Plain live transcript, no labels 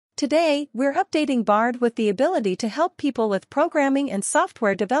Today, we're updating Bard with the ability to help people with programming and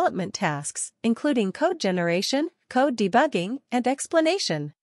software development tasks, including code generation, code debugging, and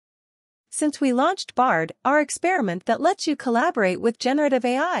explanation. Since we launched Bard, our experiment that lets you collaborate with generative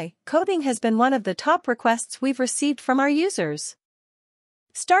AI, coding has been one of the top requests we've received from our users.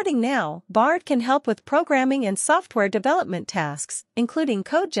 Starting now, Bard can help with programming and software development tasks, including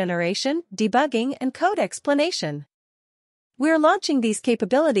code generation, debugging, and code explanation. We're launching these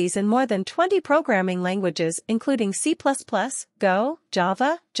capabilities in more than 20 programming languages including C++, Go,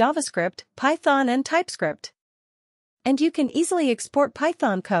 Java, JavaScript, Python and TypeScript. And you can easily export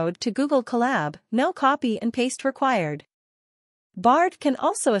Python code to Google Colab, no copy and paste required. Bard can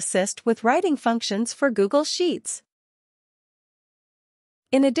also assist with writing functions for Google Sheets.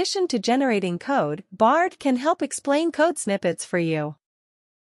 In addition to generating code, Bard can help explain code snippets for you.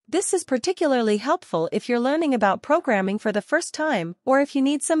 This is particularly helpful if you're learning about programming for the first time or if you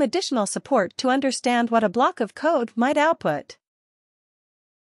need some additional support to understand what a block of code might output.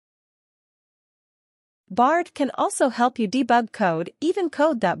 Bard can also help you debug code, even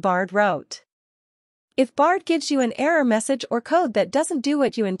code that Bard wrote. If Bard gives you an error message or code that doesn't do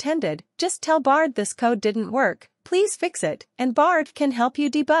what you intended, just tell Bard this code didn't work, please fix it, and Bard can help you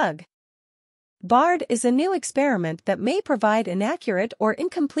debug. Bard is a new experiment that may provide inaccurate or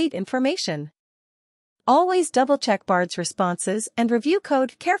incomplete information. Always double-check Bard's responses and review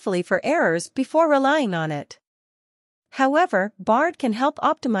code carefully for errors before relying on it. However, Bard can help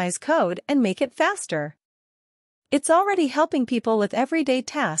optimize code and make it faster. It's already helping people with everyday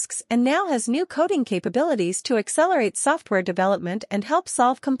tasks and now has new coding capabilities to accelerate software development and help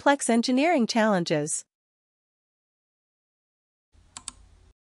solve complex engineering challenges.